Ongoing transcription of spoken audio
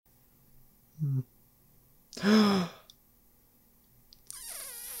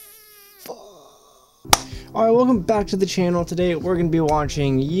Alright, welcome back to the channel. Today we're going to be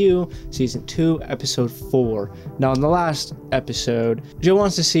watching You Season 2, Episode 4. Now in the last episode, Joe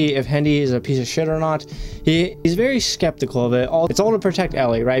wants to see if Hendy is a piece of shit or not. He's very skeptical of it. It's all to protect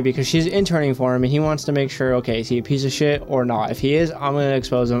Ellie, right? Because she's interning for him and he wants to make sure, okay, is he a piece of shit or not? If he is, I'm going to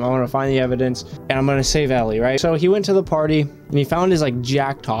expose him. I'm going to find the evidence and I'm going to save Ellie, right? So he went to the party and he found his like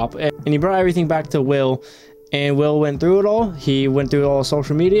jack top and he brought everything back to Will. And Will went through it all. He went through all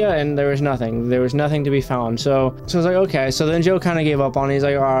social media and there was nothing. There was nothing to be found. So I was like, okay. So then Joe kind of gave up on it. He's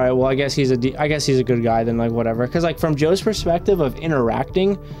like, all right, well, I guess he's a good guy then, like, whatever. Because like from Joe's perspective of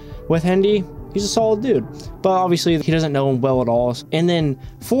interacting with Hendy, he's a solid dude. But obviously he doesn't know him well at all. And then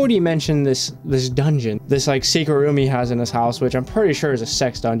 40 mentioned this dungeon, this like secret room he has in his house, which I'm pretty sure is a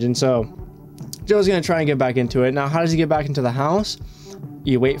sex dungeon. So Joe's gonna try and get back into it. Now, how does he get back into the house?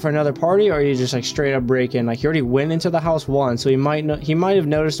 You wait for another party, or you just like straight up break in? Like, he already went into the house once, so he might have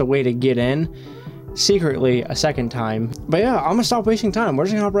noticed a way to get in secretly a second time. But yeah, I'm gonna stop wasting time. We're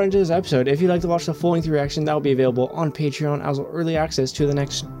just gonna hop right into this episode. If you'd like to watch the full length reaction, that will be available on Patreon, as well early access to the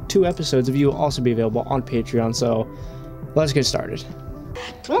next 2 episodes of You will also be available on Patreon. So let's get started.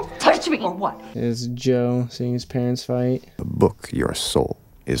 Don't touch me or what? It's Joe seeing his parents fight. The book your soul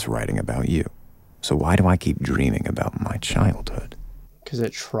is writing about you. So why do I keep dreaming about my childhood? Because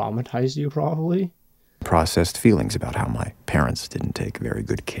it traumatized you, probably. Processed feelings about how my parents didn't take very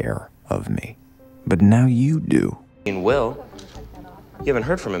good care of me. But now you do. And Will, you haven't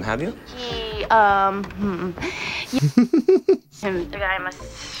heard from him, have you? The guy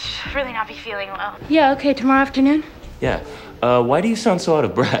must really not be feeling well. Yeah, okay, tomorrow afternoon? Yeah. Why do you sound so out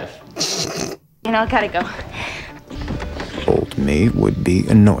of breath? You know, gotta go. Old me would be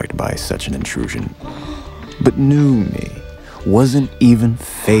annoyed by such an intrusion. But new me wasn't even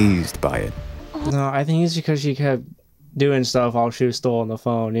fazed by it. No, I think it's because she kept doing stuff while she was still on the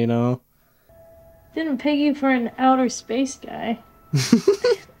phone, you know? Didn't peg you for an outer space guy.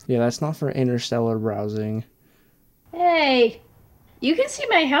 Yeah, that's not for interstellar browsing. Hey, you can see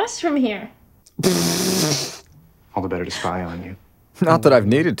my house from here. All the better to spy on you. Not that I've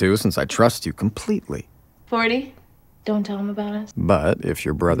needed to, since I trust you completely. 40, don't tell him about us. But if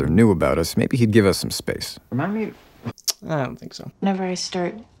your brother knew about us, maybe he'd give us some space. Remind me. I don't think so. Whenever I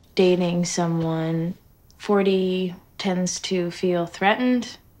start dating someone, 40 tends to feel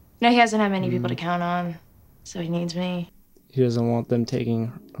threatened. No, he hasn't had many people to count on, so he needs me. He doesn't want them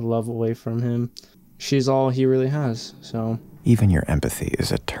taking love away from him. She's all he really has, so. Even your empathy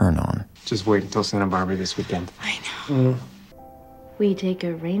is a turn-on. Just wait until Santa Barbara this weekend. I know. We take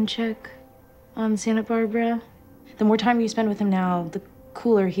a rain check on Santa Barbara. The more time you spend with him now, the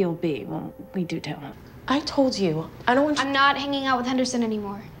cooler he'll be when we do tell him. I told you. I don't want you. I'm not hanging out with Henderson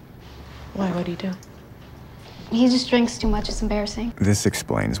anymore. Why? What'd he do? He just drinks too much. It's embarrassing. This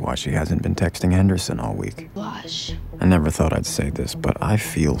explains why she hasn't been texting Henderson all week. Blush. I never thought I'd say this, but I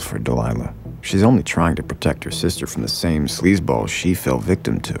feel for Delilah. She's only trying to protect her sister from the same sleazeball she fell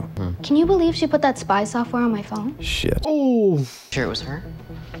victim to. Can you believe she put that spy software on my phone? Shit. Oh. Sure it was her?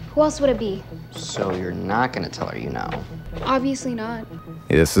 Who else would it be? So you're not gonna tell her you know? Obviously not.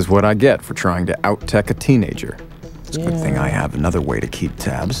 This is what I get for trying to out-tech a teenager. It's a good thing I have another way to keep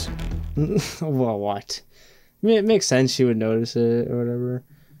tabs. Well, what? I mean, it makes sense she would notice it or whatever.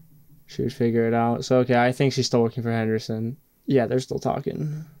 She would figure it out. So, okay, I think she's still working for Henderson. Yeah, they're still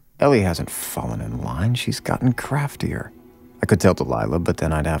talking. Ellie hasn't fallen in line. She's gotten craftier. I could tell Delilah, but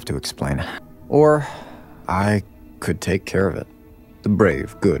then I'd have to explain. Or I could take care of it. The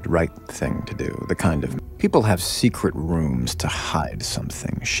brave, good, right thing to do. The kind of people have secret rooms to hide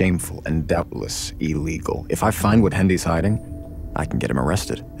something shameful and doubtless illegal. If I find what Hendy's hiding, I can get him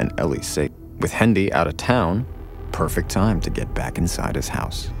arrested and Ellie's safe. With Hendy out of town, perfect time to get back inside his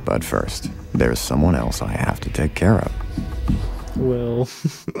house. But first, there's someone else I have to take care of. Will.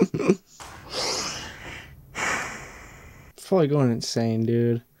 Probably going insane,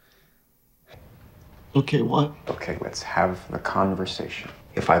 dude. Okay, what? Okay, let's have the conversation.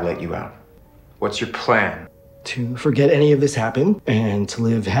 If I let you out, what's your plan? To forget any of this happened and to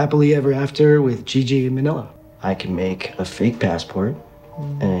live happily ever after with Gigi in Manila. I can make a fake passport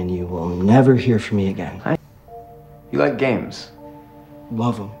and you will never hear from me again. You like games?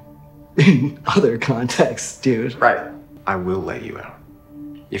 Love them. In other contexts, dude. Right. I will let you out.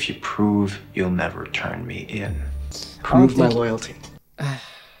 If you prove you'll never turn me in. Prove my loyalty. And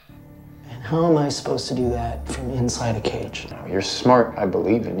how am I supposed to do that from inside a cage? No, you're smart. I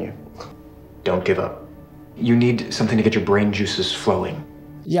believe in you. Don't give up. You need something to get your brain juices flowing.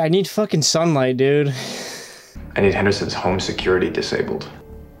 Yeah, I need fucking sunlight, dude. I need Henderson's home security disabled.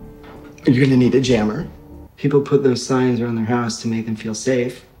 You're gonna need a jammer. People put those signs around their house to make them feel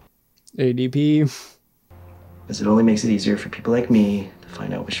safe. ADP. Because it only makes it easier for people like me to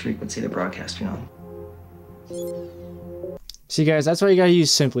find out which frequency they're broadcasting on. See, guys, that's why you gotta use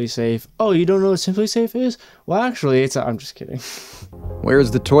Simply Safe. Oh, you don't know what Simply Safe is? Well, actually, I'm just kidding.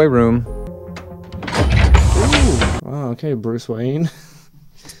 Where's the toy room? Ooh. Oh, okay, Bruce Wayne.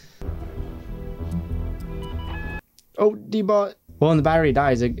 Oh, D-bot. Well, when the battery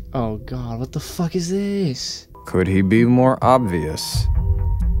dies, oh god, what the fuck is this? Could he be more obvious?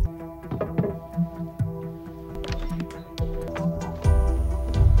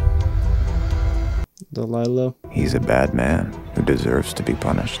 Delilah. He's a bad man who deserves to be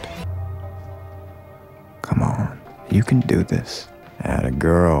punished. Come on, you can do this. Atta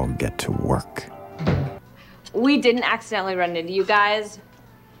girl, get to work. We didn't accidentally run into you guys.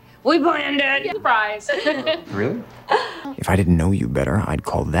 We planned it. Surprise. Really? If I didn't know you better, I'd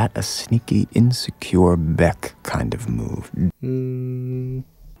call that a sneaky, insecure Beck kind of move. You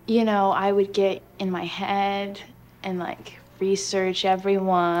know, I would get in my head and like research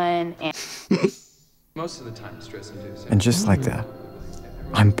everyone and most of the time stress-inducing. And just like that,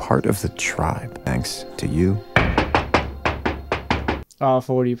 I'm part of the tribe, thanks to you. Oh,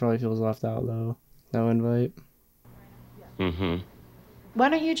 40 probably feels left out though. No invite. Mm-hmm. why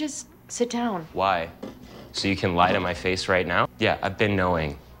don't you just sit down? Why? So you can lie to my face right now? Yeah, I've been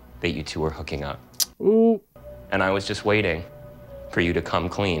knowing that you two were hooking up. Ooh. And I was just waiting for you to come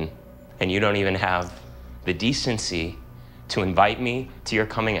clean. And you don't even have the decency to invite me to your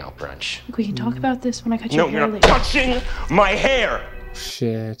coming out brunch. Look, we can talk about this when I cut No, your hair you're later. not touching my hair!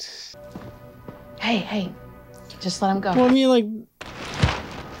 Shit. Hey, just let him go. Well, I mean, like,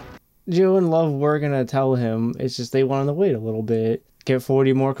 Joe and Love were gonna tell him. It's just they wanted to wait a little bit. Get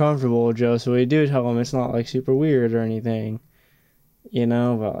 40 more comfortable with Joe, so we do tell him it's not, like, super weird or anything. You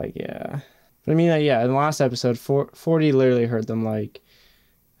know? But, like, yeah. But I mean, like, yeah, in the last episode, 40 literally heard them, like,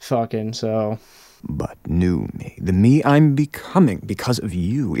 fucking, so... But new me, the me I'm becoming because of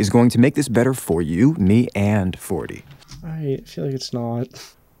you, is going to make this better for you, me, and 40. I feel like it's not.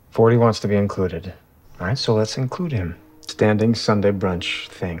 40 wants to be included. All right, so let's include him. Standing Sunday brunch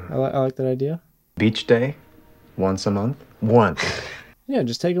thing. I like that idea. Beach day, once a month. Once. Yeah,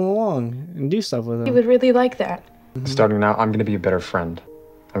 just take him along and do stuff with him. He would really like that. Starting now, I'm gonna be a better friend.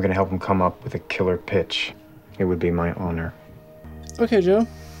 I'm gonna help him come up with a killer pitch. It would be my honor. Okay, Joe.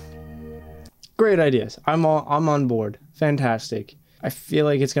 Great ideas. I'm on board. Fantastic. I feel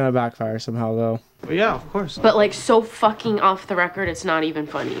like it's gonna backfire somehow, though. Well, yeah, of course. But like so fucking off the record, it's not even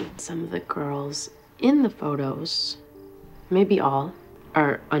funny. Some of the girls in the photos, maybe all,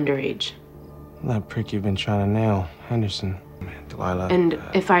 are underage. That prick you've been trying to nail, Henderson. Man, Delilah. And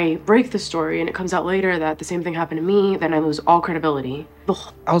if I break the story and it comes out later that the same thing happened to me, then I lose all credibility.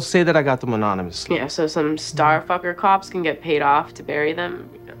 I'll say that I got them anonymously. Yeah, so some starfucker cops can get paid off to bury them.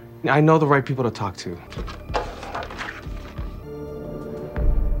 I know the right people to talk to.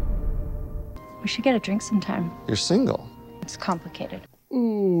 We should get a drink sometime. You're single. It's complicated.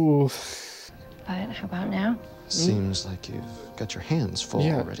 Ooh. But how about now? Seems like you've got your hands full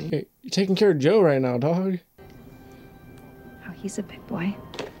already. Hey, you're taking care of Joe right now, dog. Oh, he's a big boy.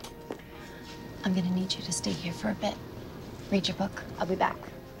 I'm gonna need you to stay here for a bit. Read your book. I'll be back.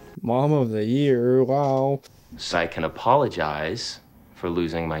 Mom of the year, wow. So I can apologize for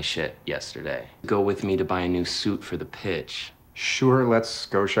losing my shit yesterday. Go with me to buy a new suit for the pitch. Sure, let's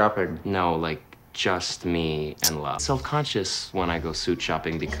go shopping. No, like just me and Love. Self-conscious when I go suit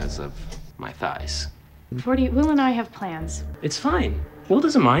shopping because of my thighs. 40, Will and I have plans. It's fine. Will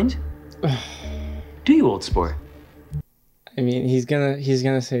doesn't mind. Do you, old sport? I mean, he's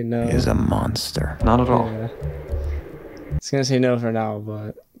gonna say no. He is a monster. Not at all. Yeah. He's gonna say no for now,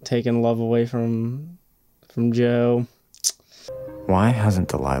 but taking Love away from Joe. Why hasn't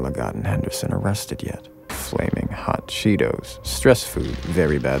Delilah gotten Henderson arrested yet? Flaming hot Cheetos. Stress food.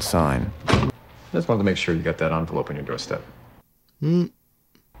 Very bad sign. Just wanted to make sure you got that envelope on your doorstep.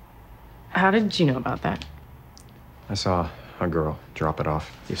 How did you know about that? I saw a girl drop it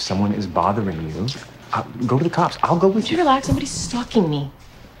off. If someone is bothering you, go to the cops. I'll go with Would you you. relax? Somebody's stalking me.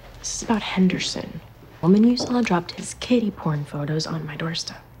 This is about Henderson. Woman you saw dropped his kitty porn photos on my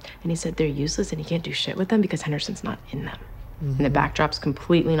doorstep. And he said they're useless and he can't do shit with them because Henderson's not in them. And the backdrop's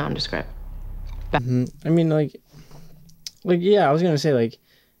completely nondescript. I mean, like, yeah, I was gonna say, like,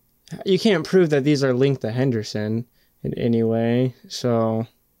 you can't prove that these are linked to Henderson in any way, so...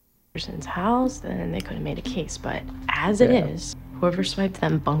 Henderson's house, then they could have made a case, but as it is, whoever swiped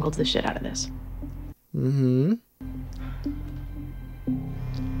them bungled the shit out of this.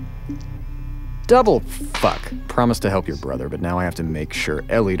 double fuck. Promised to help your brother, but now I have to make sure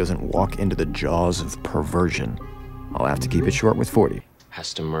Ellie doesn't walk into the jaws of perversion. I'll have to keep it short with 40.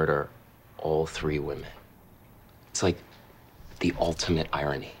 Has to murder all 3 women. It's like the ultimate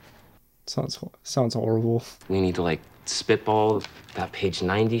irony. Sounds horrible. We need to, like, spitball that page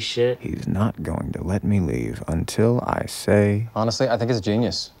 90 shit. He's not going to let me leave until I say... Honestly, I think it's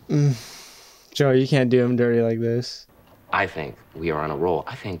genius. Joe, you can't do him dirty like this. I think we are on a roll.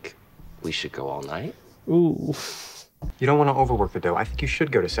 I think we should go all night. Ooh. You don't want to overwork the dough. I think you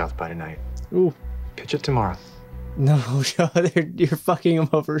should go to South by tonight. Ooh. Pitch it tomorrow. No, Joe, you're fucking him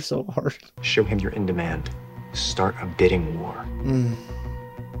over so hard. Show him you're in demand. Start a bidding war.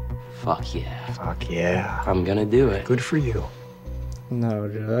 Fuck yeah. Fuck yeah. I'm gonna do it. Good for you. No,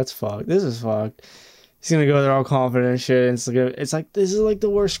 Joe, that's fucked. This is fucked. He's gonna go there all confident and shit. And it's like this is like the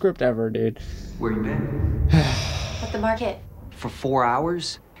worst script ever, dude. Where you been? At the market. For 4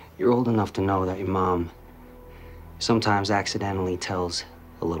 hours? You're old enough to know that your mom sometimes accidentally tells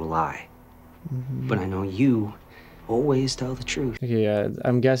a little lie. But I know you always tell the truth. Okay, yeah,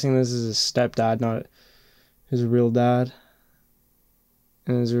 I'm guessing this is his stepdad, not his real dad.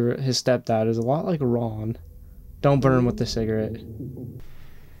 And his stepdad is a lot like Ron. Don't burn him with the cigarette.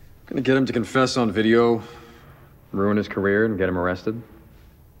 Gonna get him to confess on video, ruin his career, and get him arrested?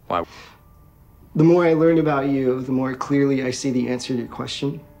 Why? The more I learn about you, the more clearly I see the answer to your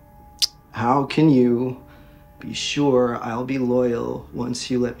question. How can you be sure I'll be loyal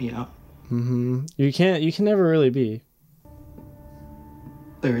once you let me out? You can never really be.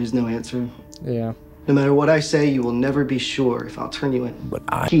 There is no answer. Yeah. No matter what I say, you will never be sure if I'll turn you in. But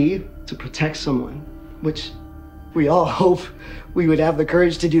Key to protect someone, which we all hope we would have the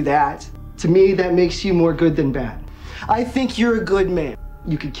courage to do that. To me, that makes you more good than bad. I think you're a good man.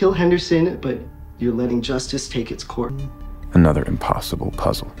 You could kill Henderson, but you're letting justice take its course. Another impossible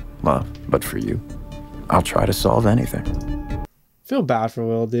puzzle, love. But for you, I'll try to solve anything. Feel bad for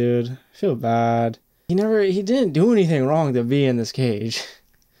Will, dude. Feel bad. He didn't do anything wrong to be in this cage.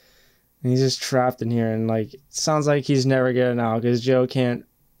 And he's just trapped in here, and like, it sounds like he's never getting out because Joe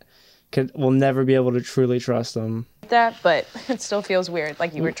will never be able to truly trust him. That, but it still feels weird,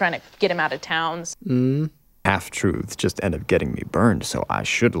 like you were trying to get him out of towns. Half-truths just end up getting me burned, so I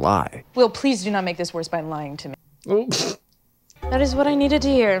should lie. Will, please do not make this worse by lying to me. Oh. That is what I needed to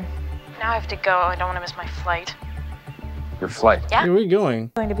hear. Now I have to go. I don't want to miss my flight. Your flight? Yeah. Where are we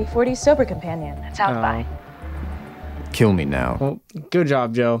going? Going to be 40's sober companion at South by. Kill me now. Well, good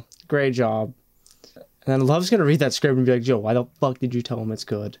job, Joe. Great job. And then Love's gonna read that script and be like, Joe, why the fuck did you tell him it's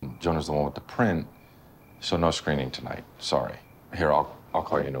good? Jonah's the one with the print, so no screening tonight. Sorry. Here, I'll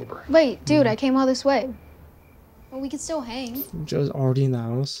call you an Uber. Wait, dude, I came all this way. Well, we could still hang. Joe's already in the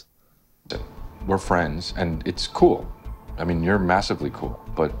house. We're friends, and it's cool. I mean, you're massively cool,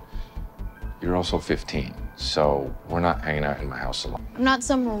 but you're also 15, so we're not hanging out in my house alone. I'm not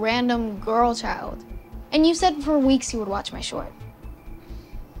some random girl child. And you said for weeks you would watch my short.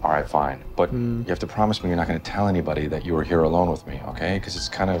 All right, fine, but you have to promise me you're not going to tell anybody that you were here alone with me, okay? Because it's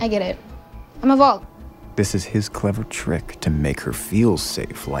kind of... I get it. I'm a vault. This is his clever trick to make her feel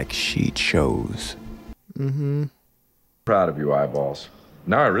safe, like she chose. Proud of you, eyeballs.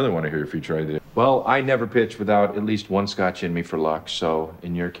 Now I really want to hear your future idea. Well, I never pitch without at least one scotch in me for luck, so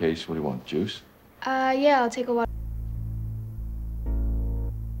in your case, what do you want, juice? Yeah, I'll take a while.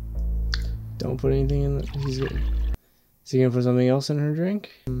 Don't put anything in the... Is he gonna put something else in her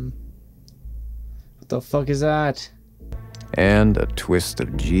drink? What the fuck is that? And a twist of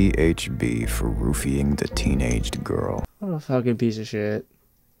GHB for roofying the teenaged girl. What a fucking piece of shit.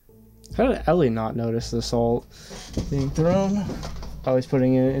 How did Ellie not notice the salt being thrown? Oh, he's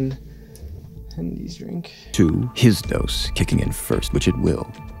putting it in Hendy's drink. 2, his dose kicking in first, which it will.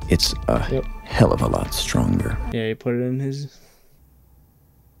 It's a hell of a lot stronger. Yeah, he put it in his...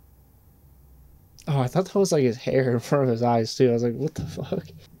 Oh, I thought that was like his hair in front of his eyes too. I was like, what the fuck?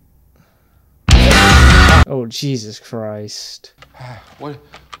 Oh, Jesus Christ. What?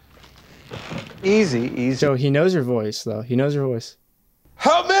 Easy. Joe, he knows your voice though. He knows your voice.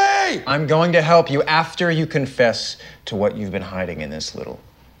 Help me! I'm going to help you after you confess to what you've been hiding in this little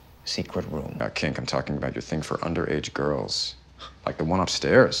secret room. Kink, I'm talking about your thing for underage girls. Like the one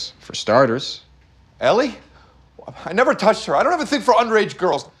upstairs, for starters. Ellie? I never touched her. I don't have a thing for underage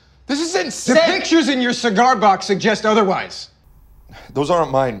girls. This is insane! The pictures in your cigar box suggest otherwise. Those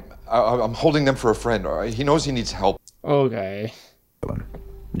aren't mine. I'm holding them for a friend, all right? He knows he needs help. Okay.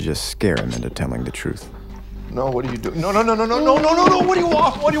 Just scare him into telling the truth. No, what are you doing? No. What do you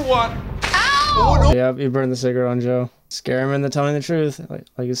want? What do you want? Ow! Yep, you burned the cigarette on Joe. Scare him into telling the truth,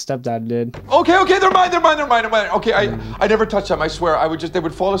 like his stepdad did. Okay, they're mine. Okay, I never touched them, I swear. They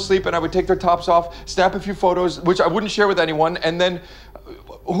would fall asleep and I would take their tops off, snap a few photos, which I wouldn't share with anyone, and then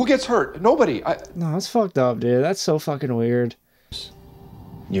who gets hurt? Nobody. No, that's fucked up, dude. That's so fucking weird.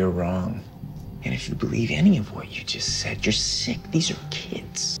 You're wrong. And if you believe any of what you just said, you're sick. These are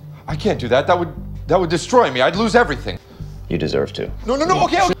kids. I can't do that. That would destroy me. I'd lose everything. You deserve to. No,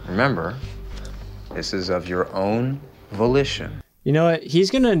 okay. Remember, this is of your own volition. You know what?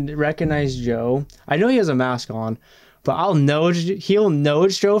 He's gonna recognize Joe. I know he has a mask on, but he'll know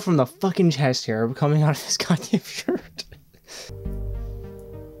it's Joe from the fucking chest hair coming out of his goddamn shirt.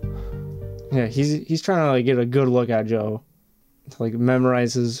 Yeah, he's trying to like get a good look at Joe, to like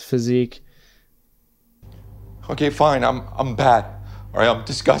memorize his physique. Okay, fine. I'm bad. All right, I'm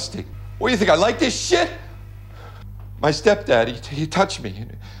disgusting. What do you think? I like this shit? My stepdad, he touched me.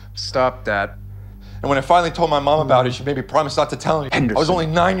 Stop that. And when I finally told my mom about it, she made me promise not to tell anyone. Henderson. I was only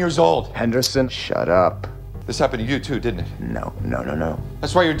 9 years old. Henderson, shut up. This happened to you too, didn't it? No.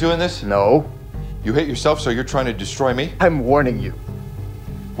 That's why you're doing this? No. You hate yourself, so you're trying to destroy me? I'm warning you.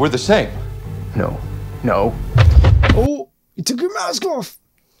 We're the same. No. Oh, you took your mask off.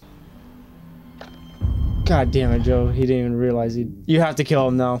 God damn it, Joe. He didn't even realize you have to kill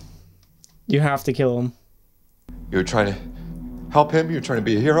him now. You have to kill him. You're trying to help him? You're trying to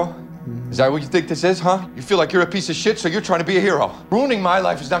be a hero? Is that what you think this is, huh? You feel like you're a piece of shit, so you're trying to be a hero. Ruining my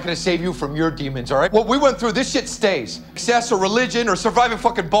life is not gonna save you from your demons, all right? What we went through, this shit stays. Success or religion or surviving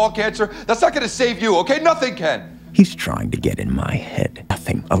fucking ball cancer, that's not gonna save you, okay? Nothing can. He's trying to get in my head.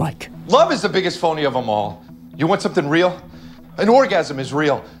 Nothing alike. Love is the biggest phony of them all. You want something real? An orgasm is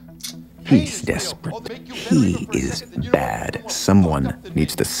real. He's desperate. He is bad. Someone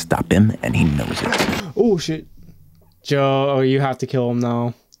needs to stop him, and he knows it. Oh, shit. Joe, you have to kill him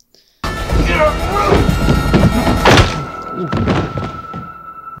now.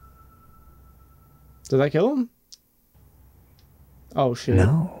 Did I kill him? Oh, shit.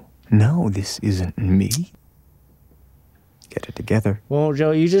 No, this isn't me. Get it together. Well,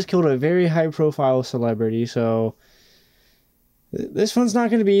 Joe, you just killed a very high-profile celebrity, so this one's not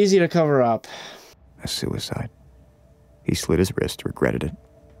going to be easy to cover up. A suicide. He slit his wrist, regretted it,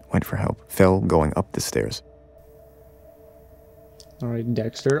 went for help, fell going up the stairs. All right,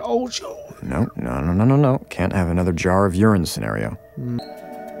 Dexter. Oh, Joe. No. Can't have another jar of urine scenario.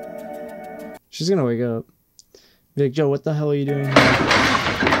 She's going to wake up. Be like, Joe, what the hell are you doing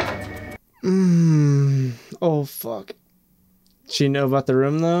here? Oh, fuck. She know about the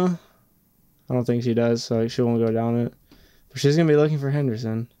room, though? I don't think she does, so she won't go down it. But she's going to be looking for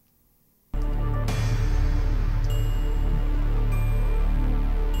Henderson.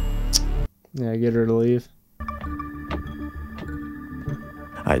 Yeah, get her to leave.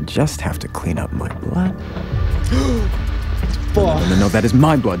 I just have to clean up my blood. No, that is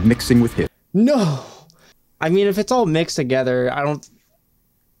my blood mixing with his. No! I mean, if it's all mixed together, I don't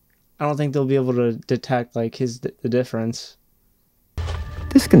think they'll be able to detect, like, the difference.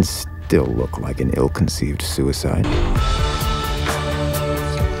 This can still look like an ill-conceived suicide.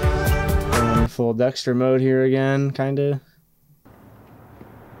 Full Dexter mode here again, kinda.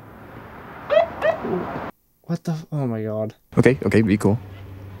 What the? Oh my god. Okay, be cool.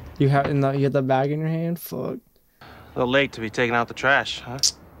 You had the bag in your hand? Fuck. A little late to be taking out the trash, huh?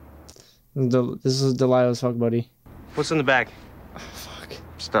 This is Delilah's fuck buddy. What's in the bag? Oh, fuck.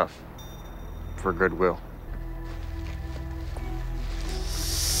 Stuff. For goodwill.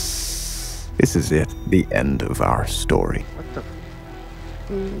 This is it. The end of our story. What the?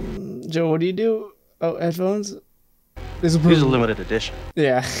 Joe, what do you do? Oh, headphones? These are limited edition.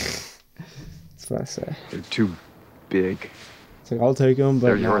 Yeah. That's what I say. They're too big. It's like, I'll take them, but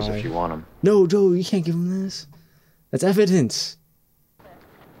they're yours if you want them. No, Joe, you can't give them this. That's evidence.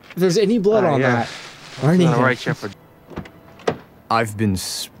 If there's any blood on that, or anything. All right, Shepard. I've been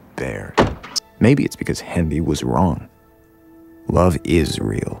spared. Maybe it's because Hendy was wrong. Love is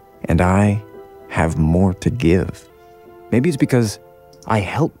real, and I have more to give. Maybe it's because I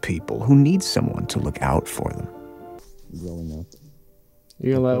help people who need someone to look out for them. You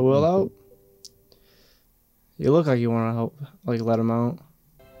gonna let Will out? You look like you want to help, like, let him out.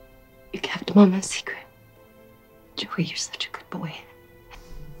 You kept Mom a secret. Joey, you're such a good boy.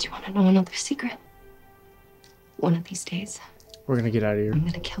 Do you want to know another secret? One of these days, We're gonna get out of here. I'm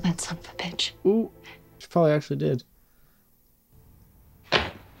gonna kill that son of a bitch. Ooh, she probably actually did.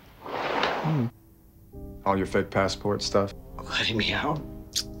 All your fake passport stuff. Letting me out?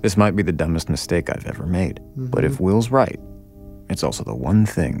 This might be the dumbest mistake I've ever made, but if Will's right, it's also the one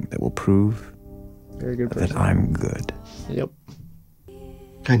thing that will prove Very good that I'm good. Yep.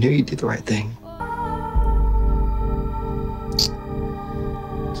 I knew you did the right thing.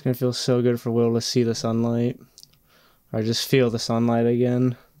 It's gonna feel so good for Will to see the sunlight. Or just feel the sunlight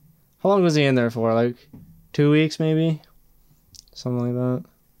again. How long was he in there for? Like 2 weeks maybe? Something like that.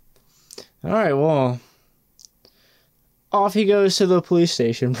 Alright, well. Off he goes to the police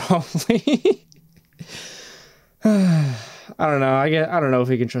station, probably. I don't know. I don't know if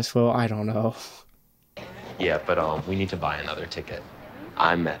we can trust Will. I don't know. Yeah, but we need to buy another ticket.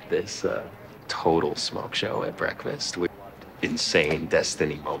 I'm at this total smoke show at breakfast with insane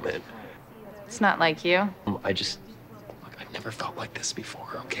destiny moment. It's not like you. I've never felt like this before,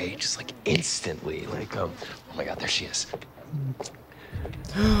 okay? Just like instantly, like, oh my God, there she is.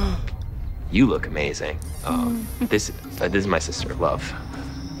 You look amazing. This is my sister, Love.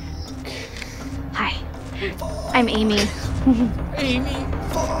 Hi, I'm Amy. Amy,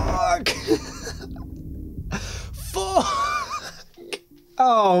 fuck. Fuck.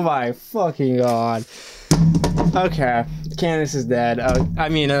 Oh my fucking God. Okay, Candace is dead. I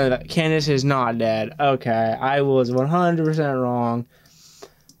mean, Candace is not dead. Okay, I was 100% wrong.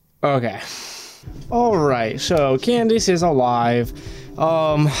 Okay. Alright, so Candace is alive.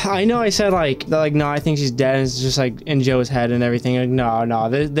 I know I said no, I think she's dead. It's just like in Joe's head and everything. Like, no,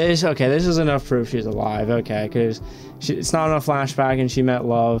 this is enough proof she's alive. Okay, because it's not enough flashback and she met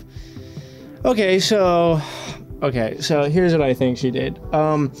Love. Okay, so here's what I think she did.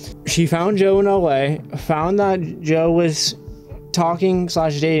 She found Joe in LA, found that Joe was talking /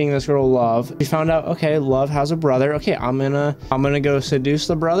 dating this girl Love. She found out, okay, Love has a brother. Okay, I'm gonna go seduce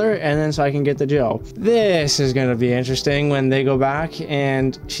the brother, and then so I can get to Joe. This is gonna be interesting when they go back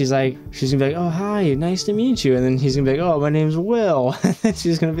and she's gonna be like, oh hi, nice to meet you, and then he's gonna be like, oh, my name's Will, and then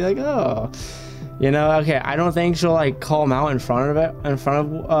she's gonna be like, oh. You know, okay, I don't think she'll like call him out in front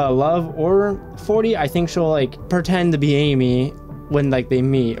of Love or 40. I think she'll like pretend to be Amy when like they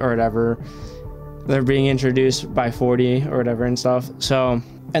meet or whatever. They're being introduced by 40 or whatever and stuff. So,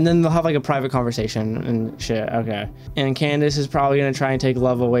 and then they'll have like a private conversation and shit. Okay. And Candace is probably going to try and take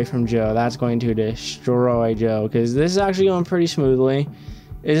Love away from Joe. That's going to destroy Joe because this is actually going pretty smoothly.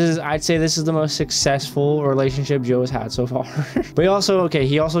 I'd say this is the most successful relationship Joe has had so far. But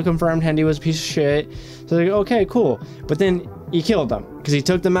he also confirmed Hendy was a piece of shit. So like, okay, cool. But then he killed him because he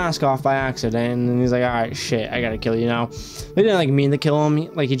took the mask off by accident, and he's like, all right, shit, I gotta kill you now. They didn't like mean to kill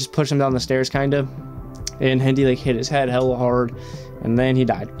him. Like he just pushed him down the stairs, kind of. And Hendy like hit his head hella hard, and then he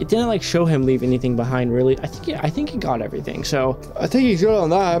died. It didn't like show him leave anything behind, really. I think he got everything. So I think he's good on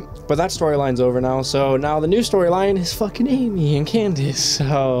that. But that storyline's over now. So now the new storyline is fucking Amy and Candace.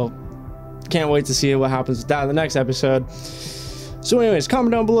 So can't wait to see what happens with that in the next episode. So anyways,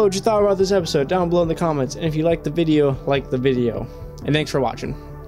 comment down below what you thought about this episode down below in the comments. And if you liked the video, like the video. And thanks for watching.